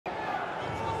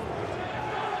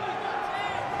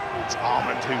It's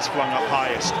Armand who's flung up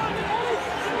highest.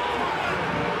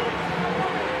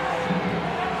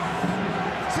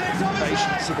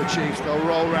 Patience of the Chiefs, they'll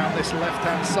roll around this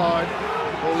left-hand side.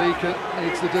 Olika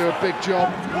needs to do a big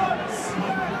job.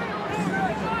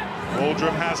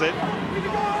 Waldrom has it.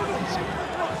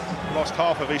 He's lost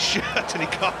half of his shirt and he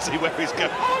can't see where he's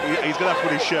going. He's going to have to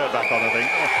put his shirt back on, I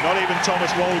think. Not even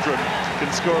Thomas Waldrom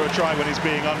can score a try when he's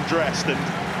being undressed, and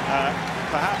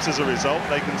perhaps as a result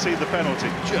they concede the penalty.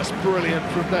 Just brilliant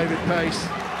from David Pace.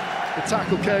 The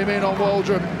tackle came in on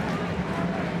Waldrom.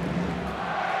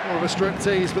 More of a strip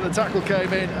tease, but the tackle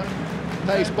came in.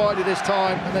 Pace bided his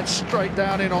time and then straight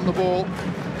down in on the ball.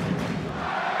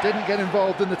 Didn't get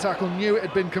involved in the tackle, knew it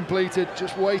had been completed,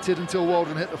 just waited until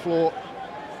Waldrom hit the floor.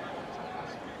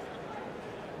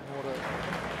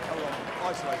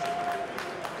 Isolated.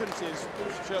 Couldn't see his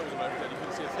shirt at the moment, you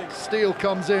couldn't see a thing. Steele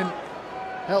comes in,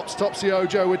 helps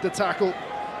Topsiojo with the tackle.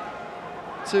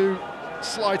 Two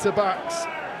slighter backs.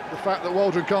 The fact that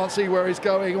Waldrom can't see where he's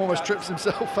going, almost trips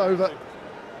himself over.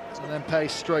 And then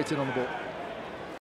Pace straight in on the ball.